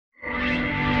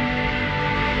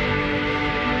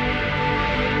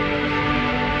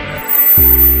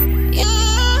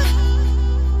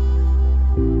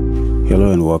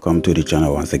welcome to the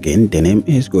channel once again. The name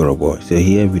is Goroboy. So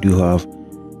here we do have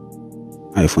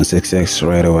iPhone 6s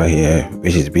right over here,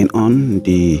 which has been on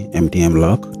the MDM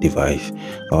lock device.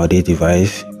 Or the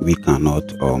device, we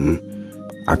cannot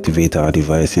activate our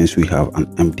device since we have an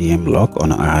MDM lock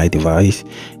on our device.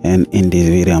 And in this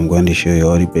video I'm going to show you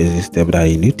all the basic steps that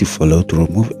you need to follow to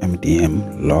remove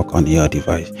MDM lock on your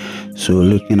device. So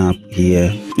looking up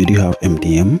here, you do have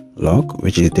MDM lock,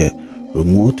 which is the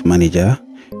remote manager,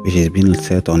 which has been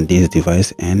set on this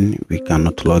device and we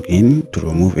cannot log in to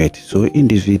remove it. So in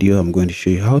this video I'm going to show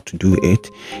you how to do it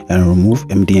and remove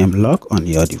MDM lock on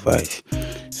your device.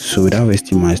 So without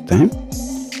wasting much time,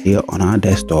 here on our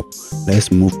desktop, let's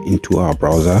move into our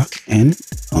browser and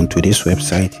onto this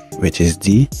website, which is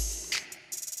the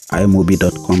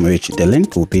imobi.com, which the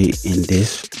link will be in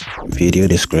this video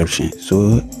description.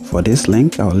 So for this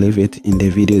link, I'll leave it in the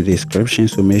video description,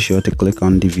 so make sure to click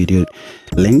on the video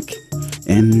link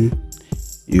and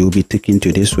you'll be taken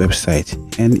to this website,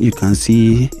 and you can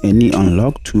see any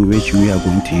unlock tool which we are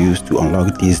going to use to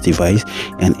unlock this device,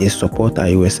 and it supports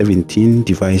iOS 17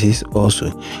 devices also,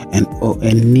 and or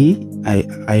any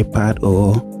iPad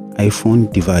or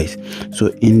iPhone device. So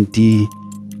in the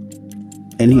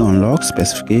any unlock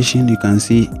specification, you can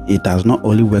see it does not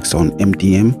only works on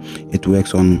MDM, it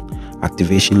works on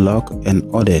activation lock and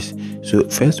others. So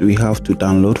first we have to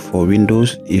download for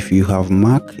Windows. If you have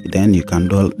Mac, then you can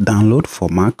download for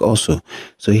Mac also.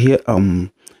 So here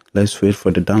let's wait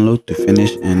for the download to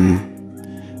finish, and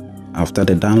after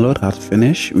the download has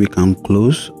finished, we can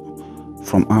close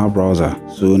from our browser.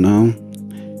 So now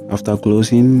after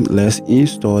closing, let's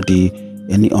install the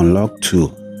any unlock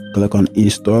tool. Click on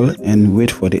install and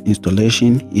wait for the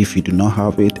installation. If you do not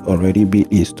have it already been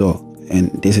installed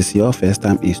and this is your first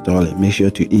time installing, make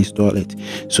sure to install it.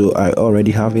 So I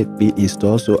already have it been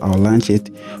installed, so I'll launch it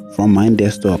from my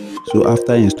desktop. So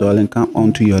after installing, come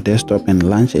onto your desktop and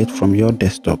launch it from your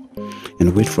desktop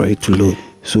and wait for it to load.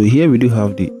 So here we do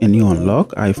have the any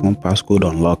unlock iPhone passcode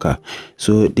unlocker.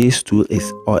 So this tool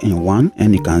is all in one,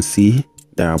 and you can see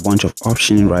there are a bunch of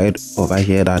options right over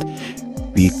here that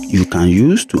you can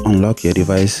use to unlock your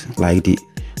device, like the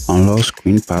unlock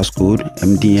screen passcode,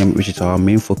 MDM, which is our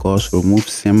main focus, remove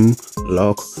SIM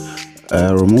lock,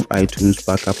 remove iTunes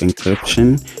backup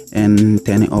encryption, and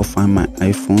turning off Find My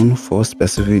iPhone for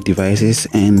specific devices,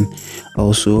 and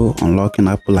also unlocking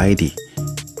Apple ID,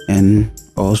 and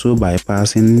also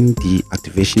bypassing the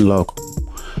activation lock.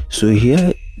 So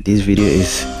here this video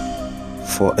is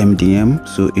for MDM.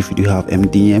 So if you do have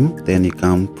MDM, then you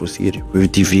can proceed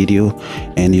with the video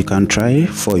and you can try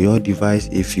for your device.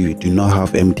 If you do not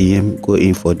have MDM, go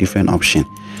in for different option.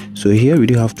 So here we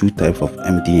do have two types of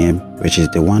MDM, which is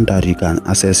the one that you can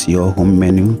access your home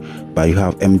menu, but you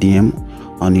have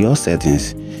MDM on your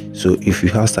settings. So if you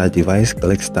have such device,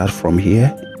 click start from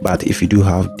here. But if you do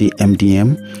have the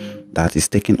MDM that is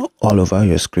taking all over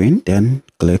your screen, then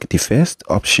click the first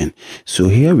option. So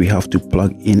here we have to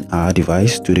plug in our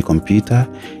device to the computer,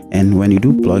 and when you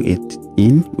do plug it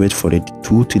in, wait for the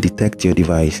tool to detect your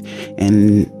device.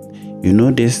 And you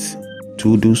know this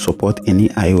tool do support any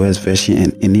iOS version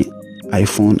and any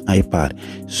iPhone, iPad.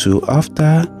 So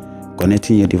after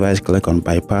connecting your device, click on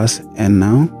bypass, and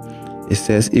now it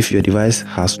says if your device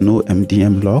has no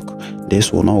MDM lock,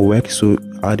 this will not work. So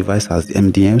our device has the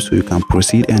MDM, so you can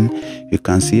proceed, and you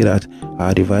can see that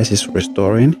our device is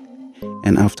restoring.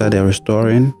 And after the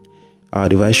restoring, our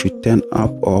device should turn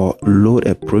up or load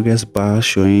a progress bar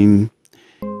showing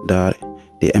that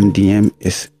the MDM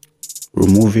is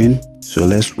removing. So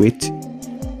let's wait.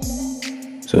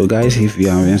 So guys, if you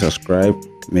haven't subscribed,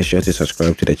 make sure to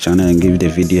subscribe to the channel and give the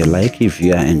video a like if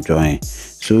you are enjoying.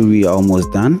 So we are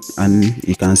almost done, and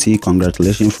you can see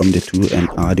congratulations from the tool, and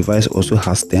our device also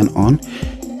has turned on,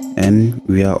 and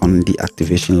we are on the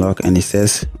activation lock, and it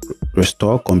says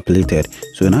restore completed.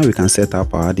 So now we can set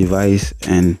up our device,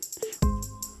 and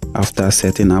after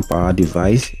setting up our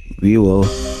device, we will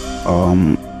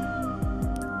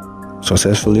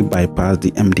successfully bypass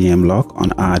the MDM lock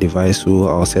on our device. So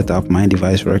I'll set up my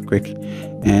device very quick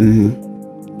and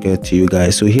get to you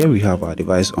guys. So here we have our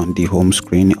device on the home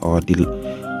screen or the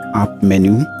app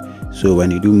menu. So when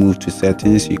you do move to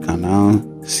settings, you can now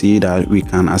see that we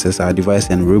can access our device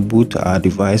and reboot our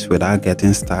device without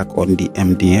getting stuck on the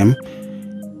MDM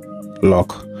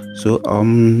lock. So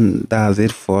that's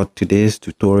it for today's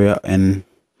tutorial, and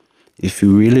if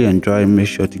you really enjoy, make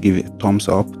sure to give a thumbs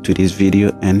up to this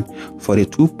video. And for the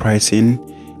tool pricing,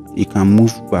 you can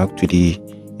move back to the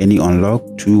any unlock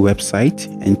tool website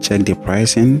and check the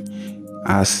pricing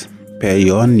as per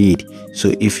your need.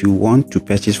 So if you want to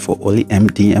purchase for only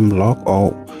MDM lock,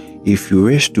 or if you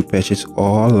wish to purchase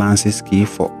all lances key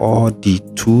for all the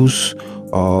tools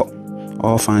or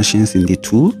all functions in the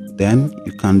tool, then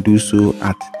you can do so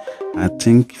at, I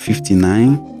think,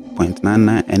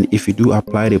 59.99. and if you do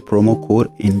apply the promo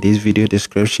code in this video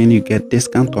description, you get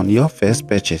discount on your first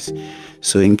purchase.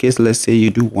 So in case, let's say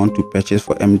you do want to purchase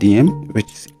for MDM,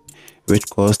 which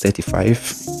costs 35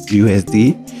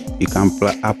 USD, you can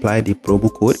apply the promo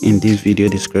code in this video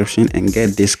description and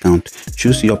get discount.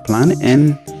 Choose your plan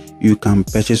and you can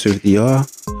purchase with your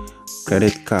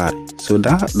credit card. So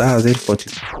that's it for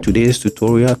today's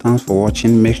tutorial. Thanks for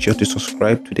watching. Make sure to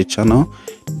subscribe to the channel.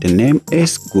 The name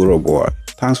is Guru Boy.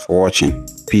 Thanks for watching.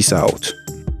 Peace out.